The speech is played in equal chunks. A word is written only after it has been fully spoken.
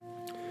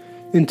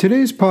In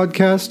today's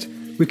podcast,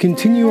 we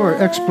continue our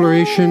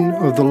exploration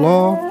of the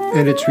law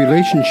and its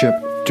relationship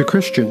to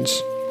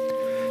Christians.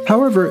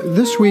 However,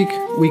 this week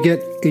we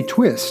get a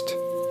twist.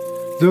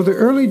 Though the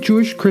early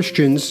Jewish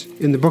Christians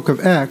in the book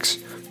of Acts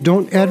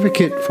don't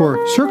advocate for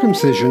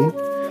circumcision,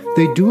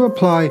 they do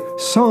apply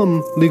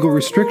some legal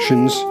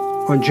restrictions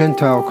on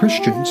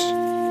Gentile-Christians.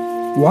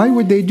 Why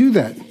would they do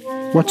that?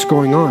 What's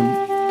going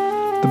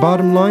on? The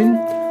bottom line,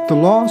 the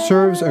law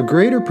serves a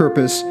greater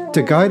purpose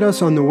to guide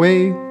us on the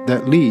way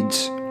that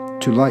leads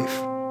to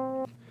life.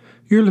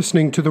 You're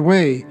listening to The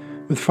Way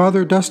with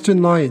Father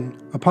Dustin Lyon,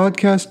 a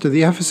podcast of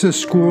the Ephesus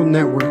School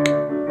Network.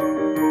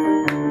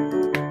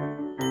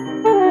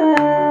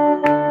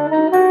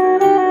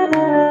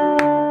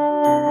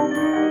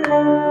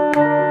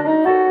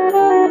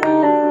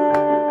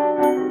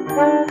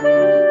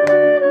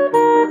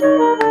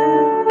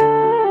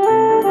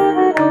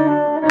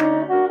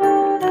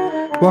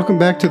 Welcome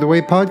back to The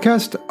Way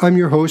podcast. I'm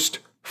your host,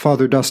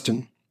 Father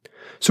Dustin.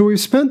 So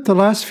we've spent the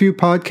last few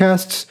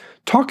podcasts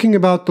talking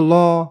about the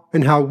law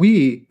and how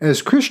we,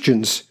 as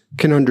Christians,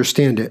 can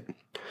understand it.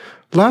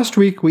 Last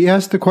week we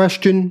asked the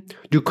question,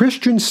 do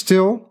Christians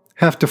still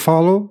have to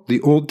follow the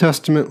Old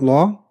Testament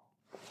law?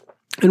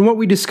 And what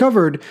we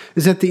discovered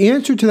is that the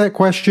answer to that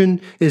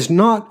question is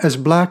not as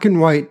black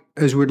and white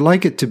as we'd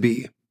like it to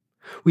be.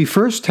 We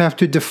first have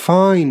to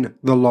define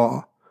the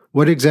law.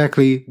 What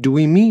exactly do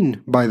we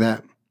mean by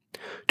that?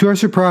 To our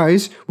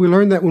surprise, we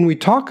learned that when we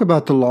talk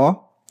about the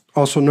law,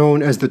 also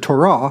known as the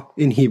Torah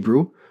in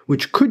Hebrew,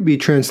 which could be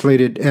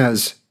translated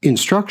as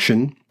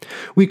instruction,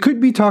 we could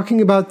be talking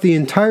about the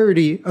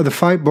entirety of the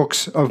 5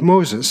 books of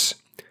Moses: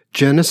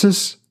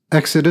 Genesis,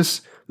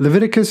 Exodus,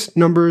 Leviticus,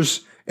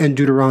 Numbers, and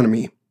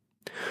Deuteronomy.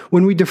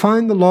 When we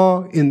define the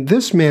law in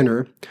this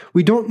manner,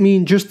 we don't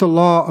mean just the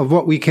law of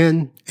what we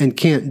can and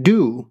can't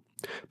do,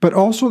 but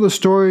also the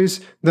stories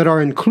that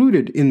are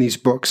included in these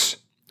books,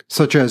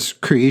 such as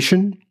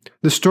creation,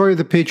 the story of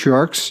the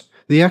patriarchs,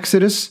 the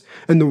Exodus,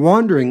 and the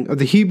wandering of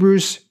the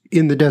Hebrews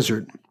in the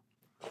desert.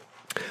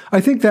 I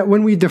think that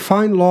when we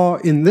define law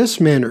in this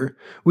manner,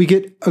 we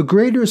get a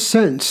greater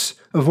sense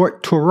of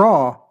what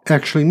Torah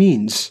actually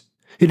means.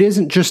 It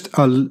isn't just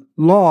a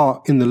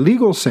law in the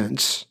legal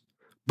sense,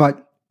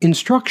 but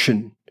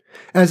instruction,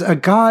 as a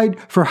guide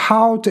for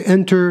how to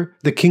enter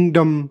the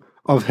kingdom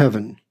of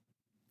heaven.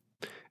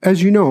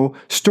 As you know,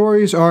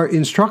 stories are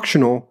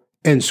instructional,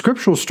 and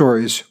scriptural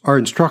stories are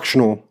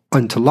instructional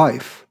unto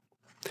life.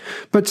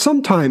 But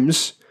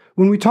sometimes,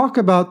 when we talk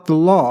about the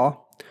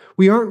law,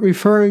 we aren't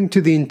referring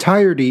to the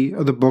entirety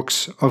of the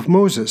books of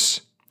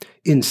Moses.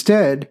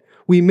 Instead,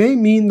 we may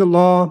mean the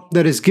law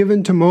that is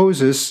given to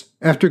Moses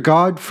after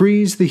God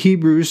frees the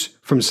Hebrews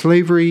from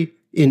slavery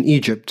in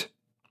Egypt.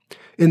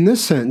 In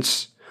this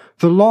sense,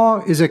 the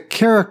law is a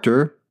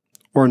character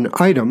or an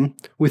item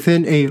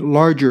within a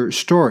larger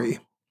story.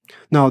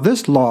 Now,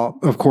 this law,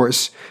 of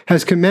course,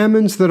 has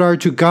commandments that are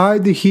to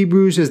guide the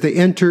Hebrews as they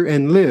enter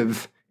and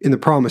live in the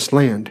promised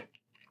land.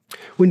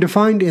 When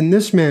defined in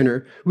this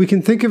manner, we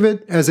can think of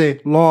it as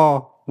a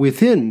law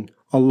within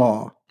a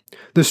law,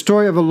 the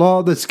story of a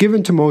law that's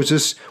given to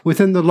Moses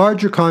within the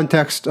larger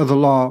context of the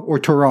law or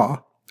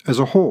Torah as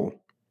a whole.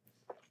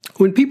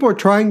 When people are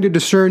trying to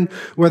discern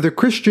whether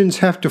Christians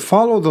have to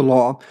follow the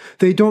law,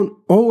 they don't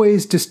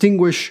always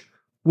distinguish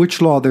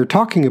which law they're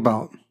talking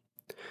about.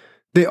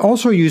 They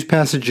also use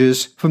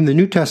passages from the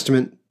New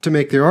Testament to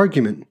make their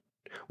argument.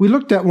 We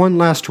looked at one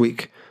last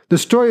week, the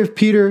story of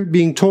Peter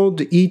being told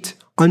to eat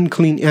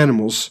unclean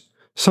animals,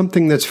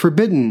 something that's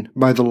forbidden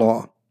by the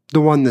law,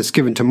 the one that's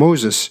given to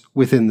Moses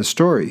within the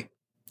story.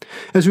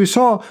 As we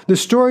saw, the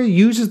story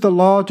uses the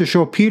law to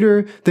show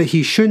Peter that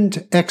he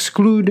shouldn't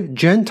exclude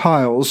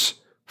Gentiles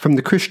from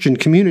the Christian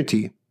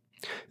community.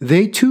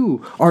 They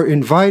too are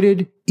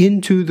invited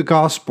into the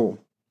gospel.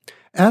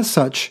 As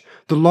such,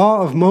 the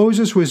law of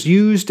Moses was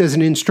used as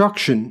an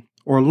instruction,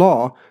 or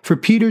law, for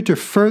Peter to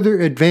further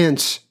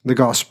advance the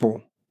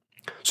gospel.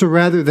 So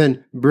rather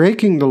than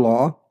breaking the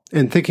law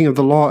and thinking of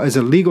the law as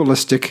a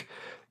legalistic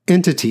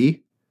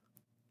entity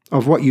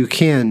of what you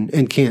can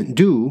and can't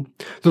do,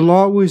 the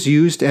law was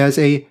used as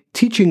a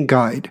teaching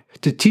guide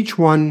to teach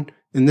one,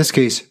 in this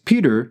case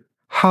Peter,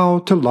 how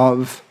to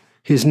love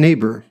his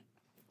neighbor.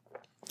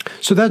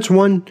 So that's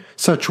one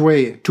such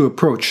way to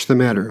approach the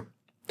matter.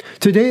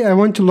 Today I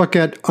want to look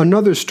at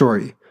another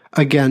story,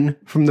 again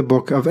from the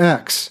book of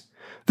Acts.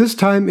 This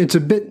time it's a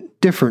bit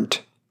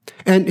different,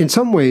 and in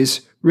some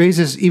ways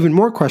raises even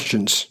more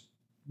questions,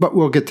 but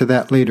we'll get to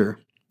that later.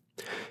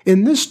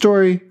 In this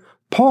story,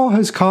 Paul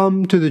has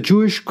come to the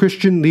Jewish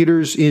Christian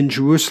leaders in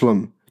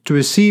Jerusalem to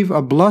receive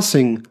a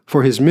blessing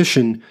for his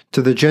mission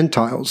to the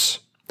Gentiles.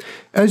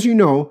 As you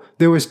know,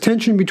 there was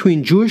tension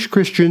between Jewish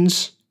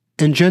Christians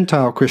and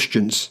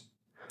Gentile-Christians.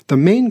 The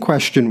main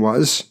question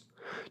was,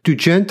 do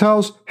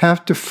Gentiles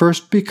have to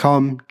first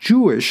become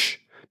Jewish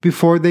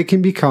before they can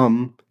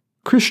become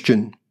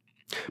Christian?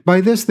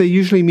 By this, they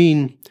usually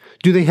mean,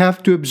 do they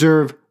have to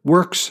observe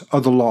works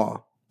of the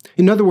law?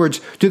 In other words,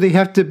 do they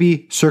have to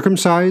be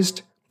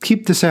circumcised,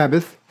 keep the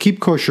Sabbath, keep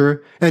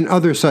kosher, and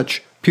other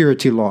such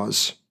purity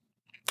laws?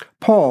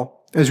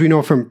 Paul, as we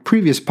know from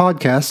previous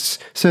podcasts,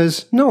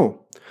 says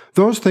no.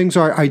 Those things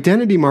are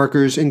identity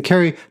markers and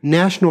carry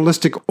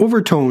nationalistic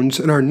overtones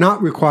and are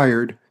not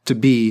required to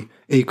be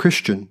a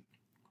Christian.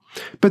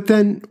 But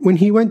then, when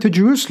he went to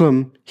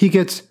Jerusalem, he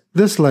gets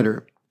this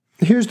letter.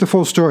 Here's the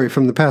full story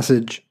from the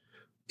passage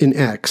in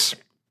Acts.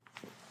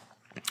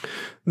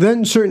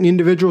 Then certain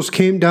individuals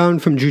came down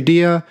from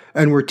Judea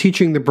and were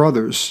teaching the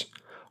brothers,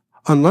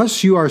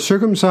 "Unless you are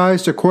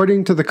circumcised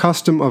according to the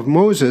custom of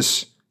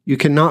Moses, you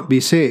cannot be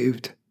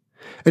saved."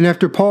 And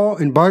after Paul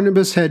and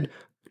Barnabas had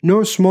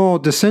no small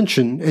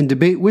dissension and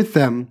debate with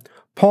them,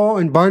 Paul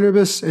and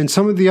Barnabas and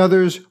some of the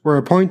others were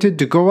appointed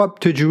to go up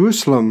to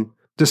Jerusalem,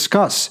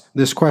 discuss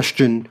this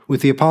question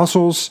with the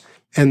apostles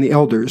and the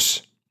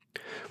elders.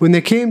 When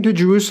they came to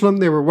Jerusalem,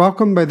 they were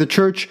welcomed by the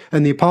church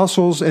and the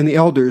apostles and the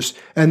elders,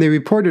 and they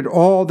reported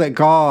all that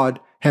God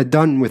had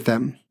done with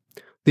them.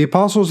 The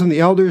apostles and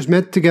the elders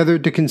met together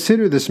to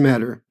consider this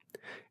matter.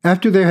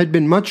 After there had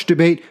been much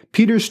debate,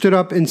 Peter stood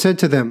up and said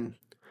to them,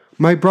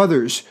 "My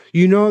brothers,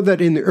 you know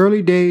that in the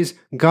early days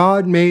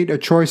God made a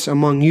choice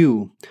among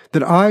you,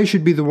 that I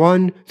should be the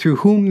one through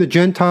whom the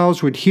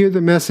Gentiles would hear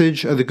the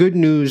message of the good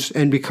news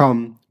and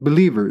become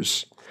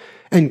believers.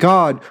 And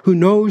God, who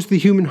knows the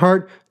human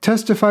heart,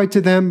 testified to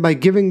them by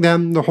giving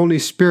them the Holy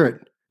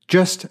Spirit,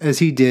 just as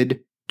he did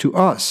to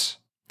us.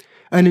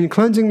 And in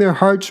cleansing their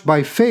hearts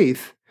by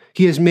faith,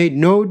 he has made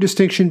no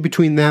distinction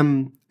between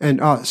them and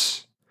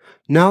us.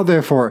 Now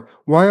therefore,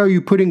 why are you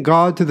putting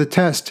God to the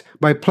test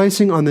by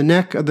placing on the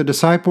neck of the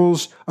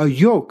disciples a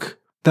yoke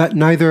that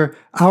neither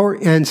our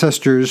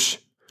ancestors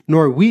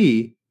nor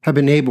we have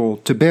been able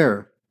to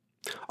bear?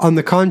 On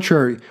the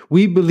contrary,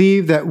 we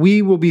believe that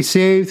we will be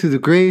saved through the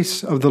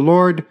grace of the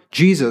Lord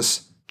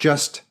Jesus,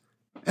 just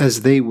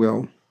as they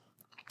will."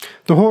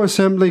 The whole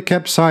assembly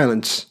kept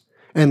silence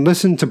and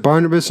listened to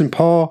Barnabas and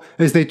Paul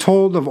as they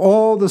told of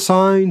all the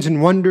signs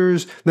and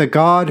wonders that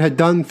God had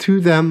done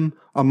through them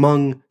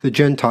among the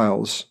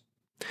Gentiles.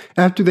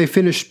 After they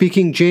finished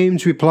speaking,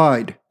 James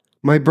replied,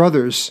 "My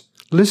brothers,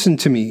 listen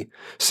to me.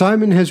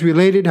 Simon has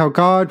related how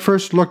God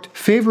first looked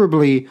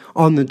favorably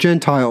on the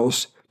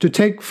Gentiles, to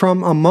take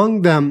from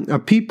among them a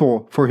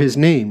people for his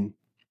name.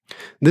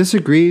 This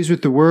agrees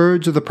with the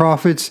words of the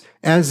prophets,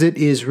 as it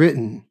is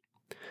written,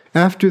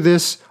 'After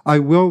this I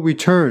will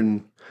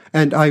return,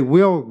 and I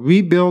will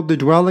rebuild the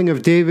dwelling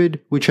of David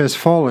which has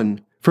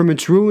fallen. From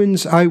its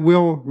ruins I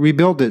will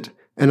rebuild it,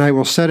 and I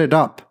will set it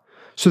up,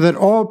 so that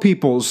all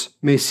peoples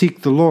may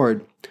seek the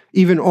Lord,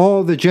 even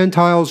all the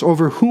Gentiles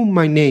over whom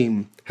my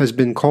name has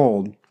been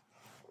called.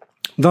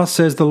 Thus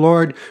says the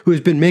Lord, who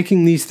has been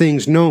making these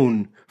things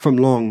known from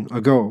long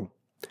ago.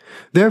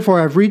 Therefore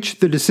I have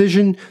reached the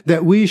decision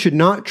that we should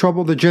not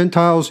trouble the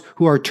Gentiles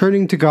who are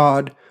turning to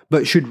God,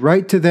 but should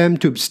write to them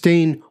to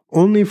abstain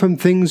only from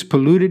things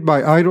polluted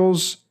by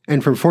idols,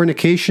 and from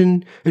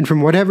fornication, and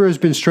from whatever has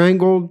been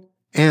strangled,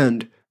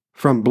 and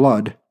from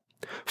blood.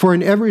 For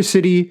in every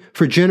city,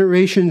 for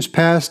generations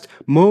past,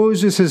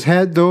 Moses has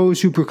had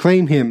those who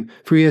proclaim him,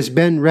 for he has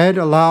been read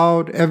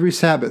aloud every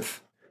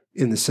Sabbath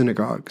in the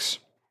synagogues."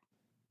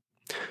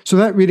 So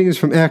that reading is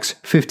from Acts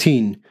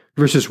 15,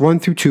 verses 1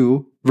 through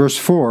 2, verse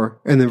 4,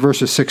 and then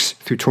verses 6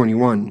 through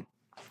 21.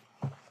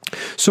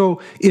 So,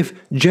 if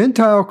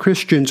Gentile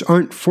Christians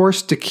aren't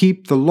forced to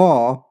keep the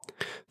law,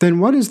 then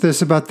what is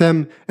this about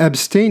them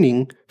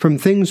abstaining from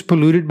things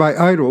polluted by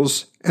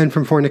idols, and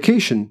from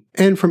fornication,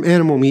 and from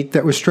animal meat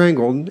that was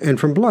strangled, and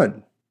from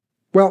blood?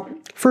 Well,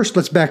 first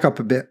let's back up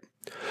a bit.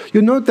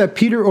 You'll note that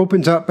Peter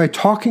opens up by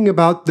talking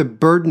about the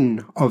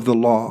burden of the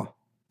law.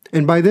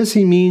 And by this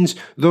he means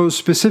those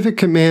specific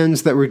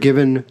commands that were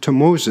given to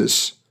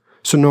Moses.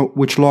 So note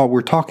which law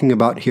we're talking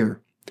about here.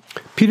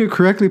 Peter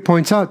correctly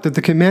points out that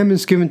the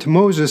commandments given to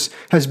Moses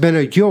has been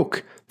a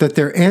yoke that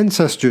their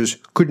ancestors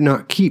could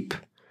not keep.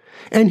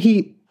 And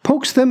he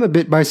pokes them a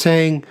bit by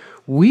saying,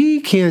 we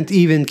can't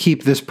even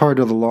keep this part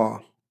of the law.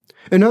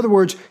 In other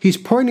words, he's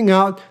pointing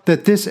out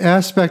that this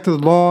aspect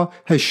of the law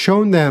has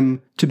shown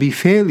them to be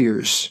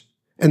failures.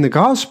 And the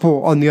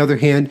gospel, on the other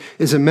hand,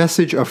 is a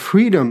message of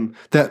freedom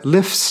that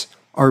lifts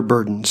our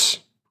burdens.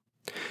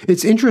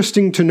 It's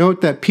interesting to note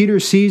that Peter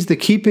sees the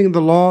keeping of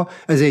the law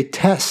as a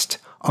test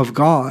of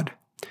God.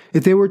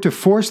 If they were to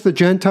force the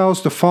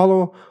Gentiles to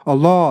follow a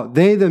law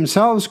they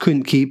themselves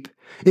couldn't keep,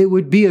 it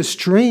would be a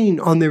strain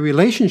on their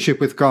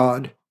relationship with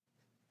God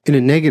in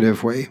a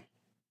negative way.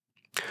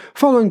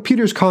 Following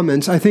Peter's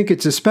comments, I think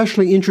it's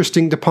especially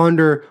interesting to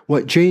ponder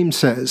what James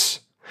says.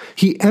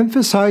 He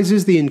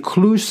emphasizes the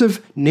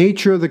inclusive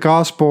nature of the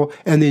gospel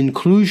and the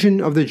inclusion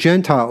of the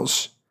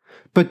Gentiles.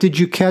 But did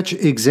you catch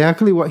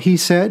exactly what he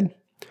said?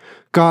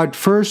 God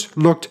first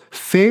looked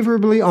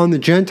favorably on the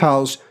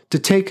Gentiles to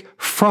take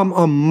from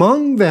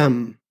among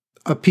them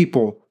a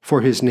people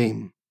for his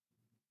name.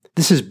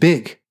 This is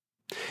big.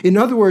 In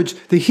other words,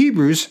 the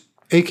Hebrews,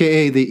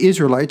 aka the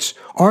Israelites,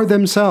 are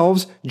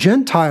themselves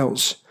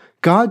Gentiles.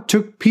 God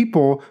took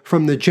people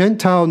from the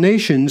Gentile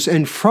nations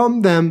and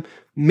from them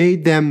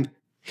made them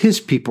his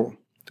people,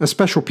 a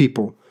special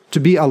people, to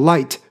be a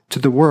light to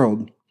the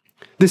world.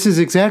 This is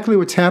exactly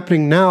what's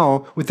happening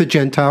now with the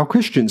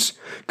Gentile-Christians.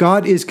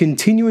 God is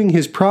continuing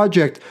his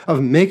project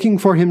of making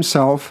for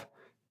himself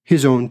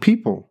his own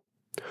people.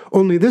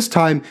 Only this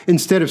time,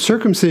 instead of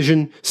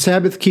circumcision,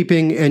 Sabbath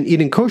keeping, and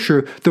eating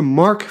kosher, the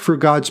mark for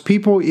God's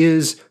people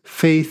is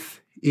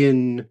faith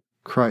in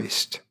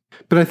Christ.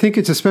 But I think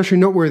it's especially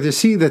noteworthy to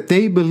see that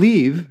they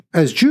believe,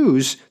 as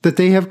Jews, that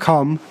they have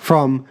come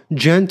from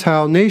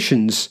Gentile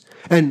nations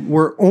and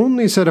were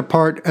only set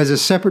apart as a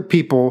separate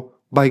people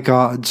by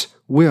God's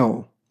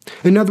will.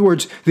 In other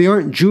words, they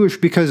aren't Jewish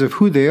because of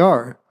who they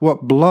are,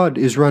 what blood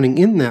is running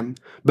in them,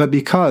 but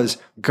because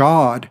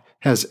God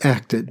has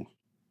acted.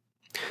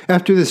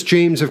 After this,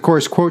 James, of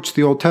course, quotes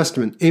the Old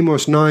Testament,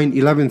 Amos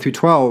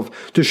 9:11-12,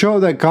 to show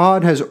that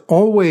God has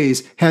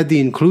always had the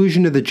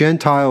inclusion of the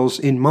Gentiles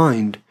in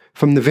mind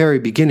from the very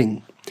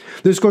beginning.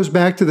 This goes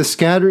back to the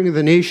scattering of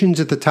the nations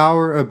at the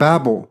Tower of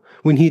Babel.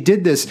 When he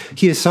did this,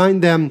 he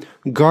assigned them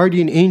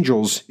guardian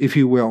angels, if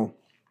you will.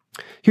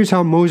 Here's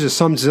how Moses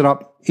sums it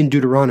up in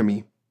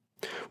Deuteronomy.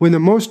 When the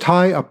Most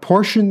High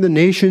apportioned the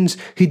nations,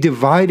 he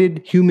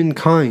divided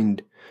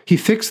humankind. He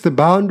fixed the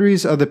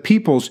boundaries of the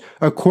peoples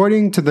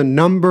according to the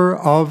number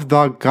of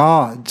the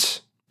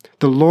gods.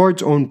 The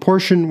Lord's own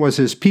portion was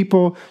his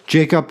people,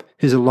 Jacob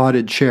his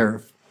allotted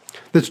share.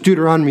 That's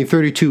Deuteronomy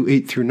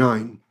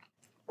 32:8-9.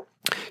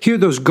 Here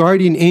those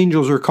guardian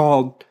angels are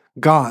called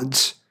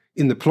gods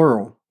in the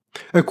plural.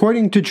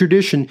 According to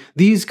tradition,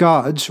 these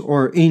gods,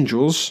 or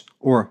angels,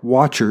 or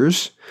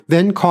watchers,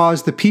 then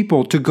cause the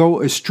people to go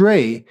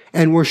astray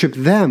and worship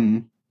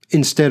them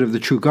instead of the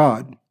true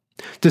God.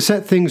 To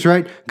set things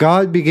right,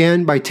 God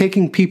began by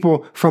taking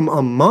people from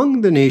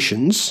among the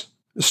nations,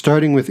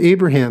 starting with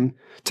Abraham,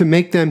 to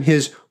make them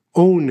his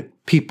own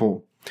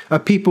people, a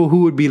people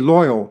who would be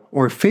loyal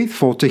or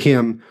faithful to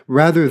him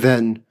rather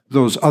than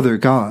those other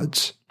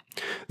gods.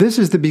 This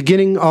is the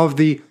beginning of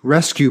the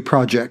rescue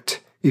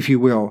project, if you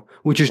will,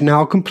 which is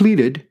now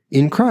completed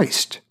in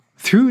Christ.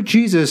 Through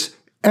Jesus,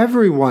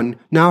 everyone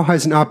now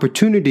has an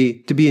opportunity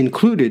to be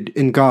included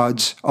in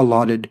God's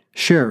allotted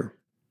share.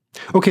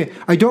 Okay,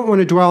 I don't want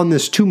to dwell on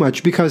this too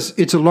much because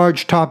it's a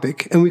large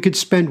topic and we could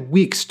spend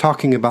weeks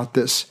talking about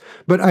this.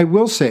 But I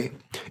will say,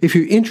 if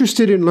you're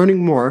interested in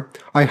learning more,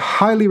 I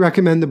highly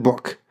recommend the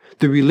book,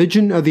 The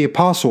Religion of the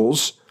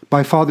Apostles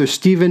by Father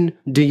Stephen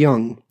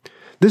DeYoung.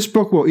 This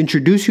book will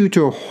introduce you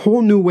to a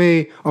whole new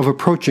way of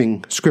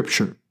approaching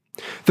Scripture.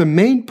 The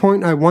main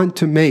point I want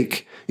to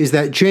make is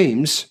that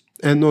James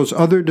and those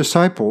other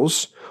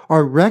disciples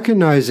are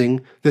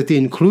recognizing that the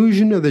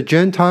inclusion of the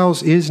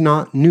Gentiles is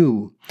not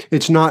new.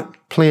 It's not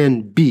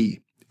plan B.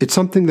 It's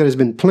something that has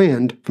been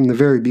planned from the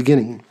very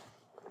beginning.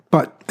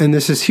 But, and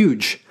this is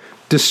huge,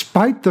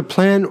 despite the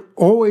plan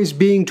always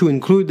being to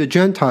include the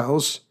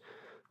Gentiles,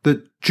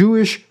 the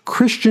Jewish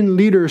Christian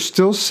leaders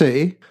still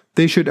say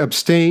they should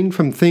abstain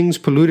from things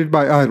polluted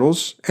by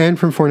idols, and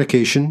from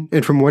fornication,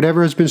 and from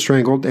whatever has been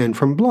strangled, and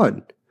from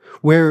blood.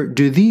 Where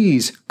do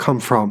these come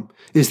from?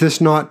 Is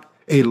this not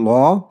a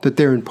law that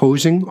they're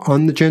imposing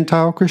on the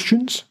Gentile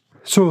Christians?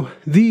 So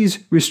these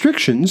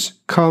restrictions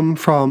come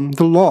from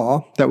the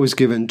law that was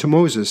given to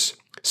Moses,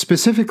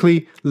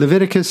 specifically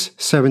Leviticus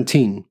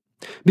 17.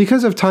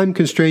 Because of time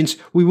constraints,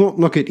 we won't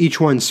look at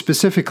each one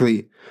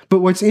specifically, but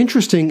what's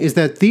interesting is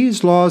that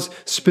these laws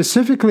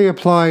specifically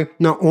apply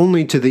not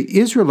only to the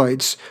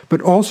Israelites,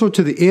 but also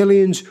to the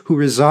aliens who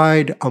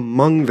reside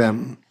among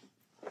them.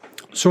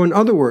 So in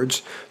other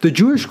words, the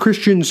Jewish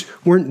Christians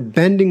weren't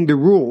bending the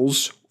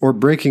rules or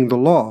breaking the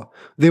law.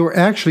 They were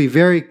actually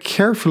very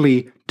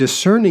carefully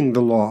discerning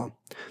the law.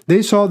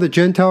 They saw the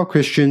Gentile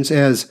Christians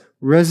as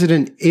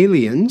resident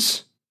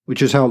aliens,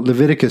 which is how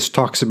Leviticus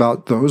talks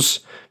about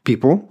those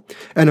people,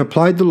 and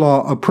applied the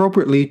law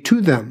appropriately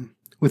to them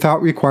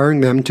without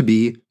requiring them to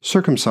be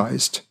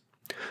circumcised.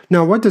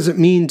 Now, what does it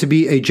mean to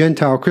be a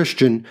Gentile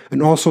Christian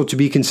and also to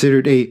be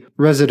considered a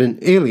resident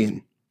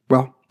alien?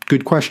 Well,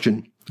 good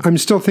question. I'm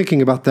still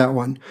thinking about that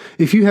one.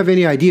 If you have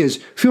any ideas,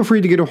 feel free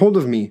to get a hold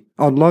of me.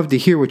 I'd love to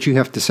hear what you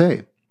have to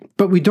say.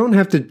 But we don't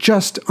have to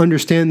just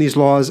understand these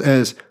laws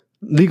as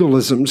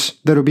legalisms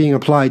that are being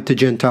applied to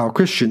Gentile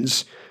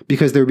Christians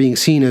because they're being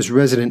seen as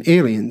resident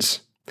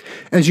aliens.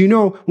 As you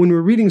know, when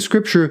we're reading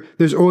Scripture,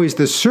 there's always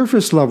the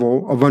surface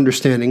level of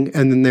understanding,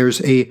 and then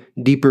there's a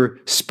deeper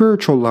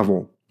spiritual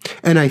level.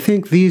 And I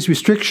think these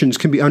restrictions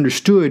can be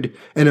understood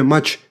in a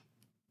much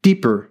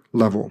deeper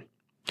level.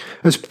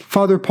 As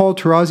Father Paul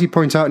Tarazi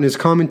points out in his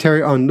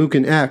commentary on Luke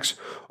and Acts,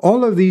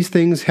 all of these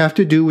things have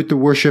to do with the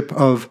worship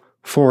of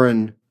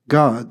foreign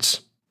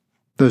gods.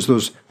 There's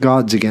those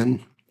gods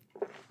again.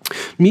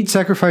 Meat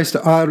sacrificed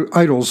to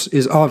idols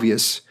is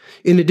obvious.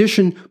 In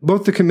addition,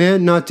 both the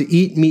command not to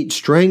eat meat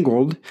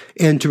strangled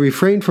and to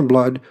refrain from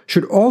blood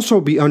should also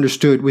be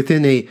understood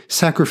within a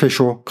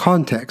sacrificial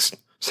context,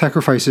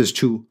 sacrifices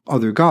to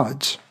other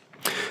gods.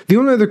 The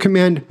only other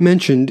command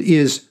mentioned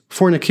is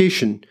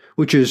fornication,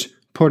 which is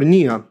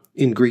porneia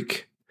in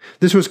Greek.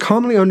 This was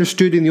commonly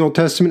understood in the Old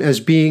Testament as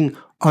being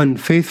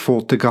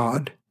unfaithful to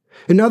God.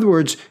 In other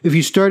words, if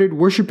you started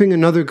worshiping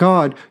another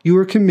god, you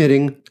were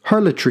committing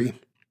harlotry,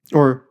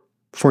 or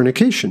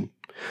fornication.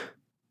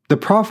 The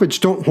prophets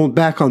don't hold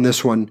back on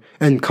this one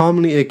and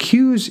commonly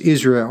accuse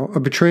Israel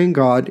of betraying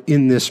God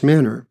in this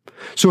manner.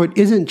 So it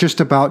isn't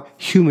just about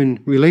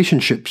human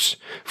relationships.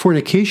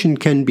 Fornication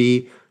can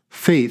be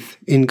faith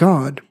in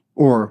God,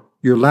 or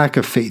your lack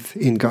of faith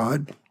in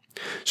God.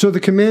 So the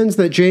commands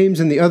that James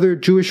and the other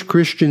Jewish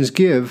Christians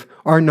give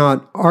are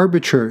not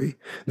arbitrary.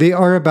 They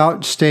are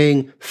about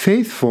staying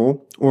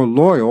faithful or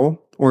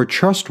loyal or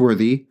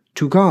trustworthy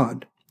to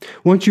God.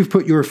 Once you've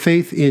put your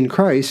faith in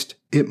Christ,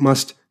 it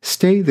must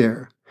stay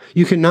there.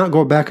 You cannot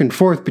go back and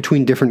forth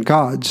between different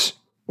gods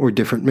or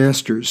different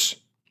masters.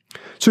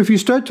 So if you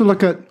start to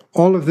look at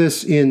all of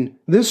this in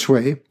this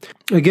way,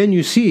 again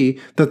you see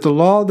that the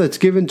law that's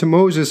given to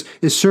Moses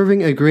is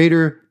serving a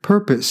greater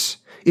purpose.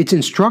 It's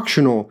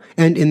instructional,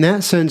 and in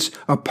that sense,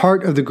 a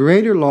part of the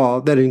greater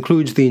law that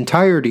includes the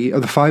entirety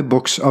of the 5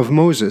 books of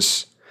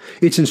Moses.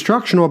 It's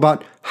instructional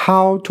about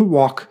how to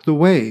walk the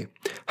way,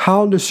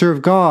 how to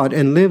serve God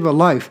and live a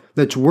life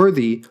that's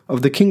worthy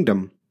of the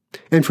kingdom.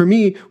 And for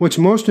me, what's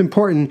most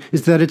important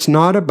is that it's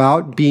not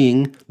about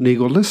being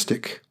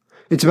legalistic.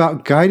 It's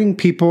about guiding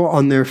people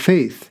on their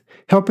faith,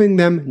 helping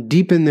them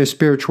deepen their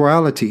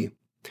spirituality.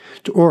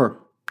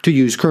 Or, to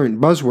use current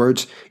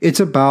buzzwords, it's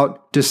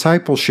about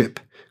discipleship,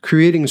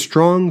 creating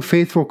strong,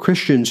 faithful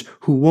Christians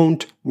who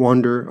won't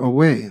wander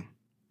away.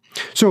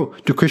 So,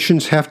 do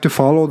Christians have to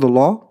follow the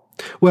law?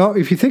 Well,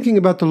 if you're thinking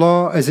about the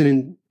law as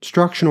an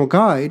instructional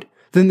guide,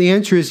 then the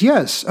answer is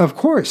yes, of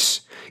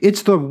course.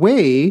 It's the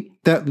way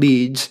that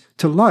leads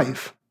to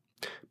life.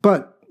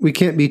 But we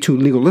can't be too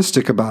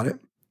legalistic about it.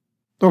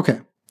 Okay,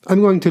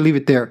 I'm going to leave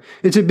it there.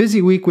 It's a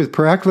busy week with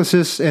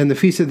Paraclesis and the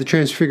Feast of the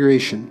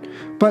Transfiguration.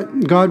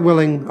 But God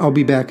willing, I'll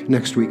be back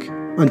next week.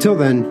 Until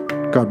then,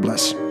 God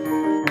bless.